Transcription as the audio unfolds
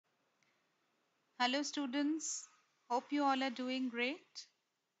Hello, students. Hope you all are doing great.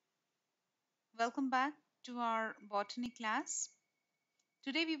 Welcome back to our botany class.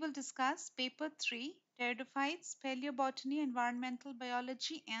 Today we will discuss paper 3, Pteridophytes, Paleobotany, Environmental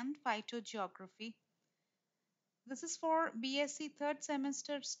Biology and Phytogeography. This is for BSc third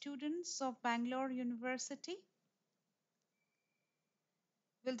semester students of Bangalore University.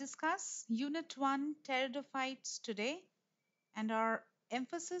 We'll discuss Unit 1, Pteridophytes today, and our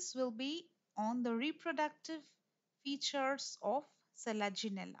emphasis will be on the reproductive features of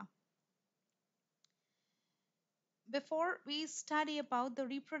Selaginella. Before we study about the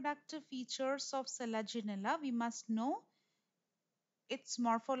reproductive features of Selaginella, we must know its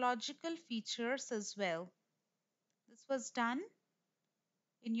morphological features as well. This was done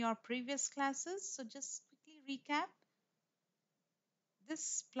in your previous classes, so just quickly recap.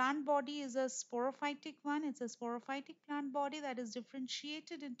 This plant body is a sporophytic one. It's a sporophytic plant body that is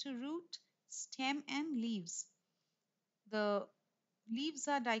differentiated into root, stem, and leaves. The leaves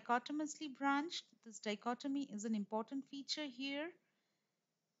are dichotomously branched. This dichotomy is an important feature here.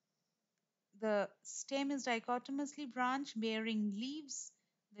 The stem is dichotomously branched, bearing leaves.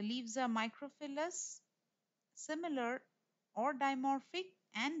 The leaves are microphyllous, similar or dimorphic,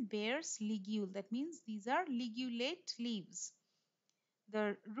 and bears ligule. That means these are ligulate leaves.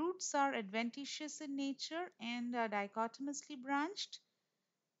 The roots are adventitious in nature and are dichotomously branched.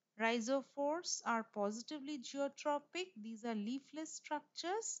 Rhizophores are positively geotropic. These are leafless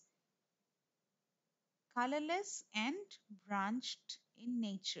structures, colorless and branched in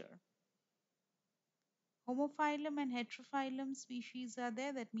nature. Homophylum and heterophyllum species are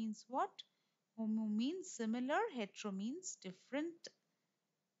there. That means what? Homo means similar, hetero means different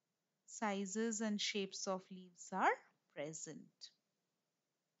sizes and shapes of leaves are present.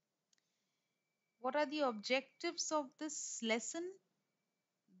 What are the objectives of this lesson?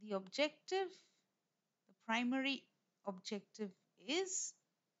 The objective, the primary objective is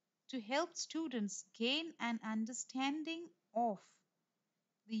to help students gain an understanding of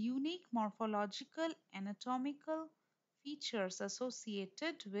the unique morphological anatomical features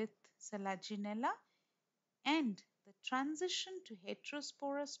associated with Selaginella and the transition to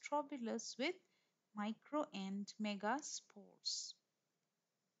heterosporous trobulus with micro and megaspores.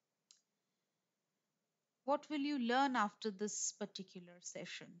 What will you learn after this particular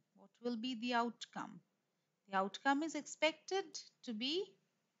session? What will be the outcome? The outcome is expected to be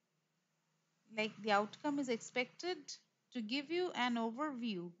to give you an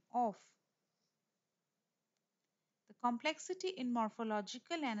overview of the complexity in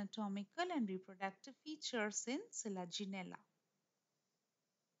morphological, anatomical, and reproductive features in Selaginella.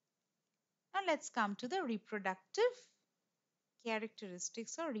 Now let's come to the reproductive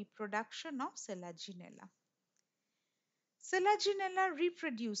characteristics or reproduction of Selaginella. Selaginella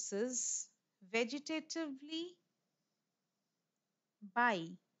reproduces vegetatively by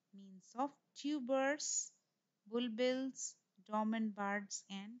means of tubers, bulbils, dormant buds,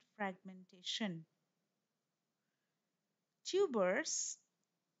 and fragmentation. Tubers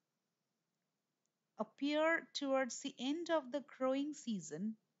appear towards the end of the growing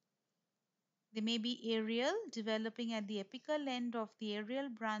season. They may be aerial, developing at the apical end of the aerial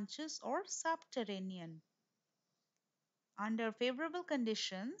branches, or subterranean. Under favorable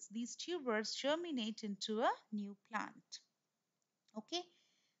conditions, these tubers germinate into a new plant. Okay,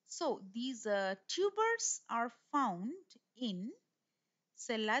 so these tubers are found in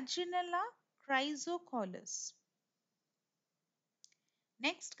Selaginella chrysocollus.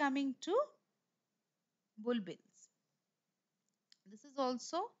 Next, coming to bulbils. This is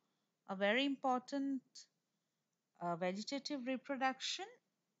also a very important vegetative reproduction.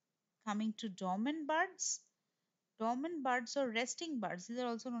 Coming to dormant buds. Dormant buds or resting buds, these are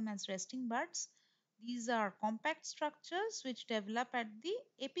also known as resting buds. These are compact structures which develop at the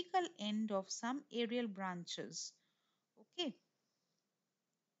apical end of some aerial branches. Okay.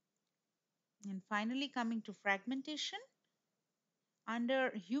 And finally, coming to fragmentation.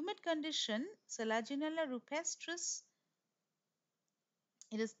 Under humid condition, Selaginella rupestris,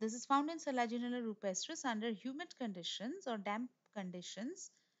 this is found in Selaginella rupestris under humid conditions or damp conditions.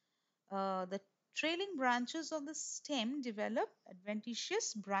 The trailing branches of the stem develop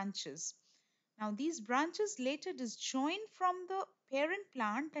adventitious branches. Now these branches later disjoin from the parent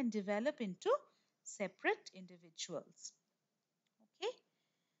plant and develop into separate individuals.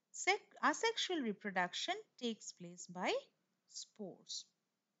 Okay. Asexual reproduction takes place by spores.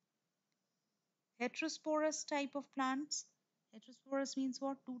 Heterosporous type of plants. Heterosporous means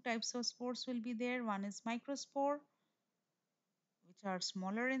what? Two types of spores will be there. One is microspore, which are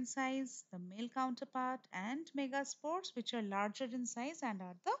smaller in size, the male counterpart, and megaspores, which are larger in size and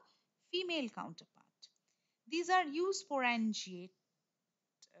are the female counterpart. These are eusporangiate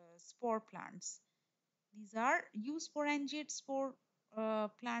spore plants. These are eusporangiate spore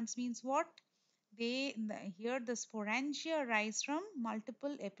plants means what? Here the sporangia arise from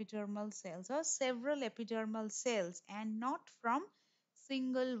multiple epidermal cells or several epidermal cells and not from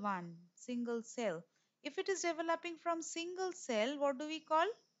single cell. If it is developing from single cell, what do we call?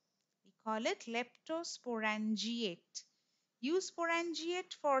 We call it leptosporangiate.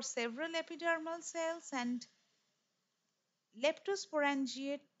 Eusporangiate for several epidermal cells and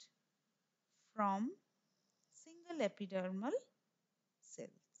leptosporangiate from single epidermal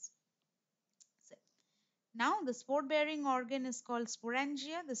cells. Now, the spore bearing organ is called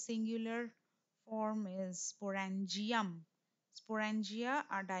sporangia. The singular form is sporangium. Sporangia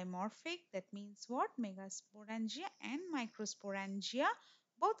are dimorphic. That means what? Megasporangia and microsporangia,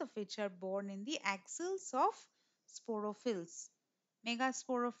 both of which are born in the axils of sporophylls.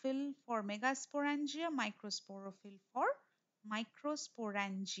 Megasporophyle for megasporangia, microsporophyle for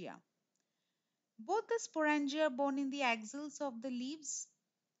microsporangia. Both the sporangia are born in the axils of the leaves.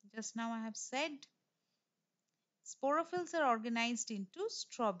 Just now I have said sporophylls are organized into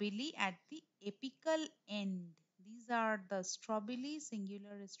strobili at the apical end. These are the strobili,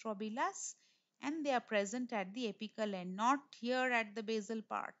 singular is strobilus, and they are present at the apical end, not here at the basal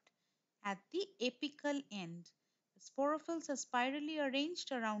part, at the apical end. The sporophylls are spirally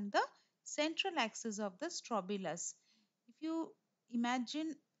arranged around the central axis of the strobilus. If you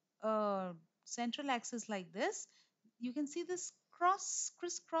imagine a central axis like this, you can see this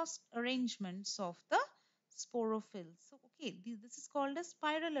crisscross arrangements of the sporophylls. So, okay, this is called a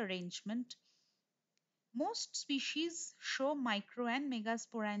spiral arrangement. Most species show micro and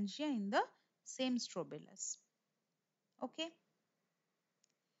megasporangia in the same strobilus. Okay.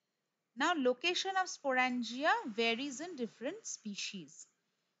 Now, location of sporangia varies in different species.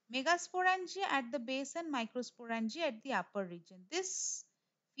 Megasporangia at the base and microsporangia at the upper region. This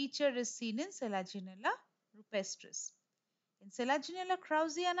feature is seen in Selaginella rupestris. In Selaginella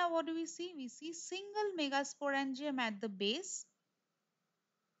kraussiana, what do we see? We see single megasporangium at the base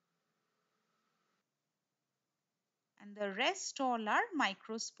and the rest all are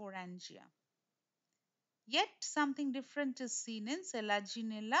microsporangia. Yet something different is seen in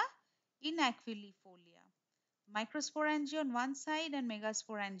Selaginella inaquilifolia. Microsporangia on one side and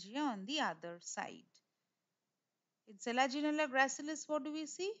megasporangia on the other side. In Selaginella gracilis, what do we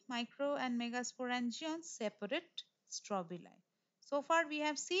see? Micro and megasporangia on separate strobili. So far we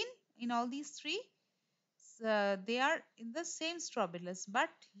have seen in all these three, they are in the same strobilus. But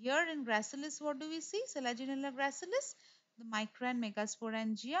here in gracilis, what do we see? Selaginella gracilis, the micro and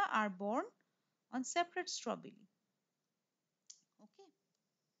megasporangia are born on separate strobili. Okay.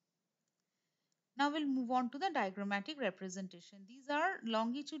 Now we'll move on to the diagrammatic representation. These are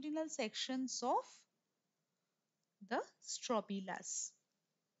longitudinal sections of the strobilus.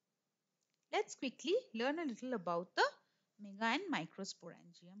 Let's quickly learn a little about the mega and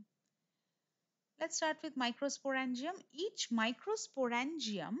microsporangium. Let's start with microsporangium. Each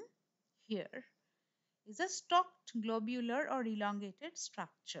microsporangium here is a stalked globular or elongated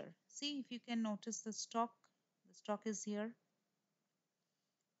structure. See if you can notice the stalk. The stalk is here.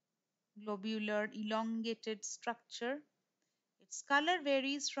 Globular elongated structure. Its color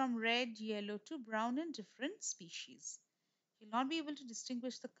varies from red, yellow to brown in different species. You'll not be able to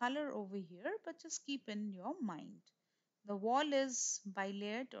distinguish the color over here, but just keep in your mind. The wall is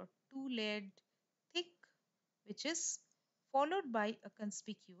bilayered or two-layered thick, which is followed by a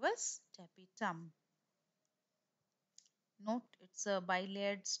conspicuous tapetum. Note it's a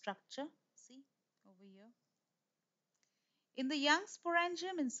bilayered structure. See over here. In the young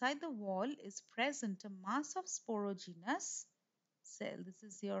sporangium inside the wall is present a mass of sporogenous cell. This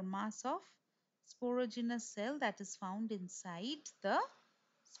is your mass of sporogenous cell that is found inside the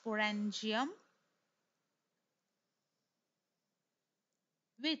sporangium,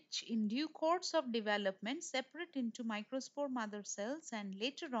 which in due course of development separate into microspore mother cells and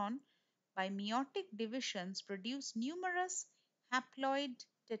later on by meiotic divisions produce numerous haploid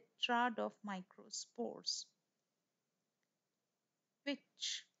tetrad of microspores,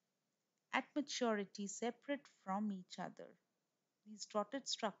 which at maturity separate from each other. These dotted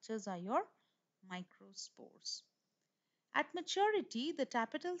structures are your microspores. At maturity, the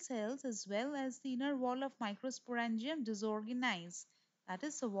tapetal cells as well as the inner wall of microsporangium disorganize. That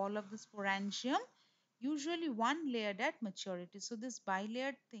is the wall of the sporangium, usually one layered at maturity. So this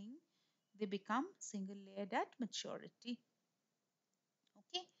bilayered thing, they become single layered at maturity.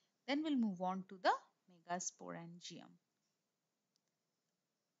 Okay, then we'll move on to the megasporangium.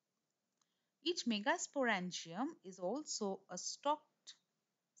 Each megasporangium is also a stalked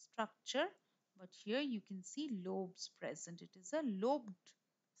structure, but here you can see lobes present. It is a lobed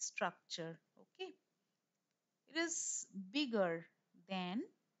structure. Okay, it is bigger than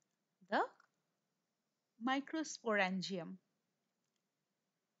the microsporangium.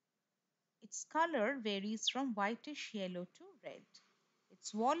 Its color varies from whitish yellow to red.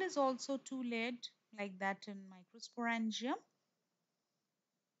 Its wall is also two-layered like that in microsporangium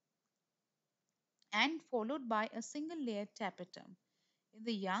and followed by a single layered tapetum. In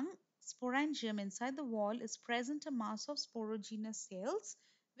the young sporangium inside the wall is present a mass of sporogenous cells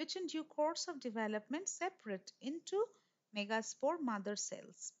which in due course of development separate into megaspore mother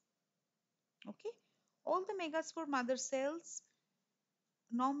cells. Okay, all the megaspore mother cells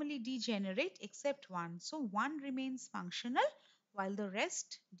normally degenerate except one. So one remains functional while the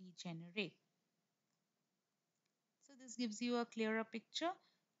rest degenerate. So this gives you a clearer picture.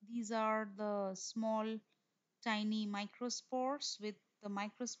 These are the small tiny microspores with the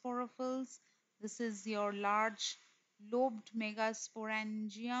microsporophylls. This is your large lobed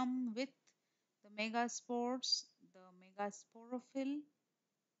megasporangium with the megaspores, the megasporophyll.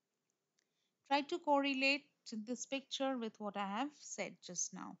 Try to correlate this picture with what I have said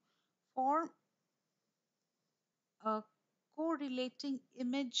just now. Form a correlating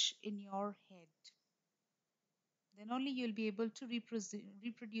image in your head. Then only you'll be able to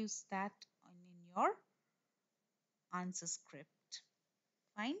reproduce that in your answer script.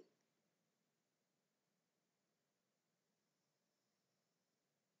 Fine.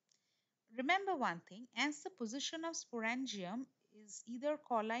 Remember one thing, as the position of sporangium is either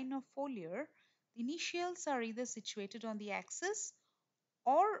colline or foliar, the initials are either situated on the axis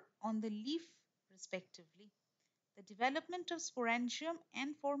or on the leaf respectively. The development of sporangium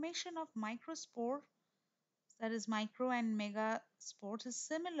and formation of microspore, that is micro and mega spores, is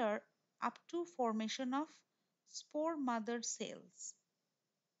similar up to formation of spore mother cells.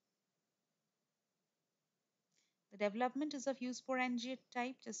 The development is of eusporangiate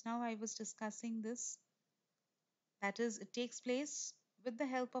type. Just now I was discussing this. That is, it takes place with the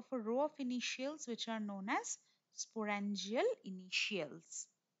help of a row of initials which are known as sporangial initials.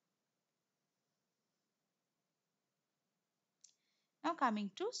 Now coming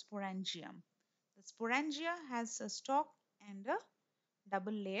to sporangium. The sporangia has a stalk and a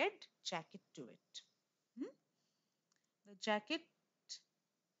double layered jacket to it. The jacket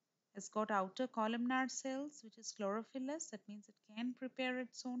has got outer columnar cells which is chlorophyllous. That means it can prepare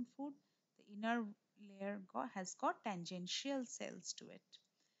its own food. The inner layer has got tangential cells to it.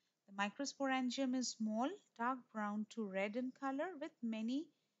 The microsporangium is small, dark brown to red in color with many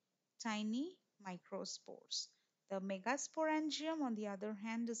tiny microspores. The megasporangium, on the other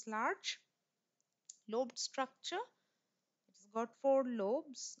hand, is large, lobed structure. It has got four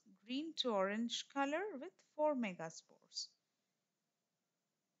lobes, green to orange color with four megaspores.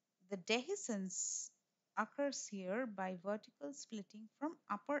 The dehiscence occurs here by vertical splitting from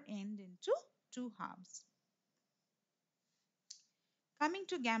upper end into two halves. Coming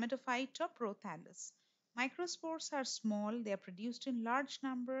to gametophyte or prothallus. Microspores are small, they are produced in large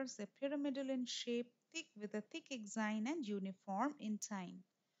numbers, they are pyramidal in shape, thick with a thick exine and uniform in tine.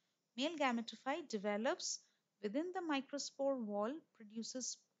 Male gametophyte develops within the microspore wall,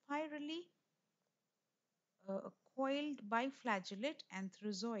 produces spirally coiled biflagellate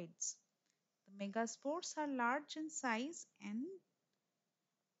antherozoids. The megaspores are large in size and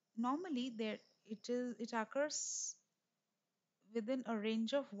normally it occurs within a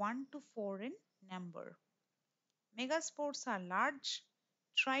range of 1 to 4 in number. Megaspores are large,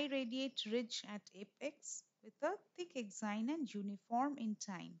 triradiate ridge at apex with a thick exine and uniform in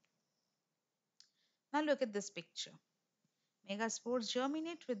tine. Now look at this picture. Megaspores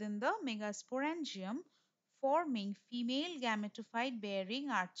germinate within the megasporangium, forming female gametophyte bearing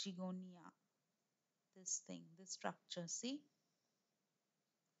archegonia. This thing, this structure, see?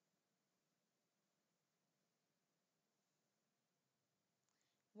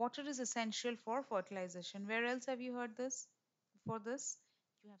 Water is essential for fertilization. Where else have you heard this? Before this,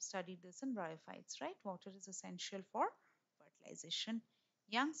 you have studied this in bryophytes, right? Water is essential for fertilization.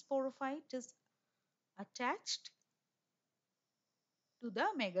 Young sporophyte is attached to the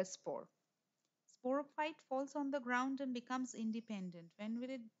megaspore. Sporophyte falls on the ground and becomes independent. When will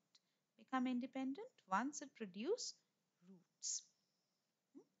it become independent? Once it produces roots.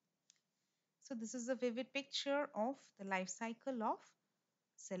 So this is a vivid picture of the life cycle of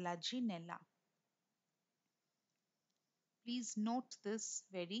Selaginella. Please note this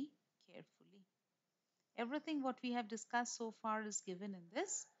very carefully. Everything what we have discussed so far is given in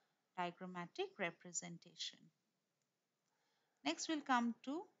this diagrammatic representation. Next we'll come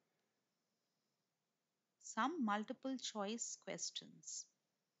to some multiple choice questions.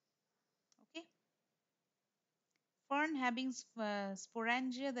 Fern having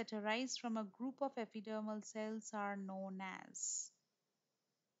sporangia that arise from a group of epidermal cells are known as.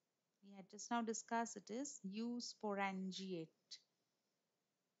 We had just now discussed it is eusporangiate.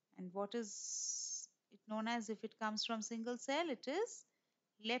 And what is it known as if it comes from single cell? It is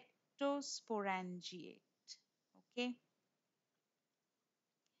leptosporangiate. Okay.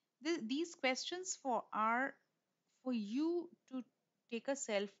 These questions are for you to take a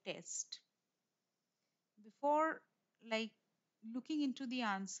self test. Before like looking into the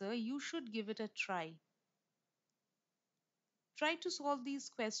answer, you should give it a try. Try to solve these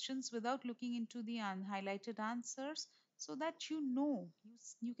questions without looking into the highlighted answers so that you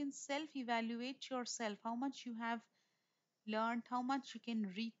can self evaluate yourself how much you have learned, how much you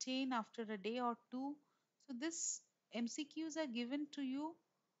can retain after a day or two. So, this MCQs are given to you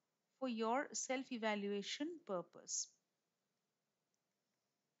for your self evaluation purpose.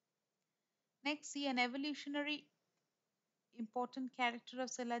 Next, see an evolutionary important character of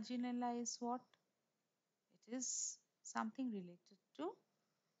Selaginella is what? It is something related to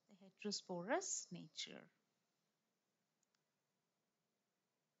the heterosporous nature.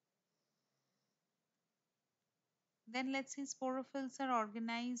 Then let's see sporophylls are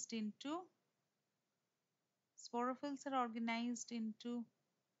organized into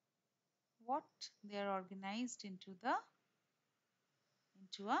what? They are organized into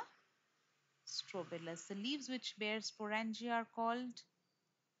a strobilus. The leaves which bear sporangia are called,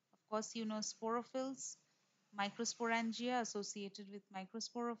 of course, you know sporophylls, microsporangia associated with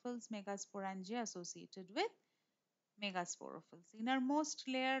microsporophylls, megasporangia associated with megasporophylls. Innermost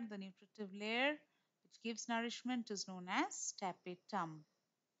layer, the nutritive layer, which gives nourishment, is known as tapetum.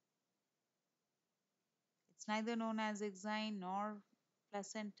 It's neither known as exine nor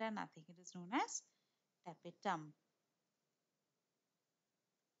placenta, nothing. It is known as tapetum.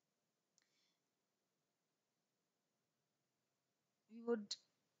 We would,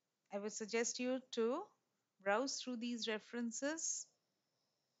 I would suggest you to browse through these references.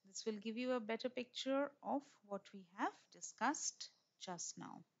 This will give you a better picture of what we have discussed just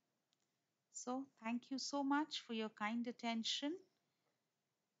now. So, thank you so much for your kind attention.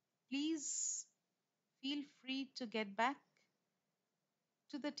 Please feel free to get back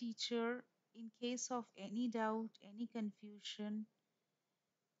to the teacher in case of any doubt, any confusion.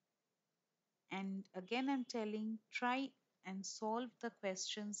 And again, I'm telling, try and solve the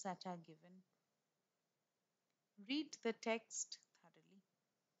questions that are given. Read the text thoroughly.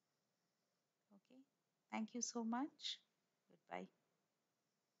 Okay. Thank you so much. Goodbye.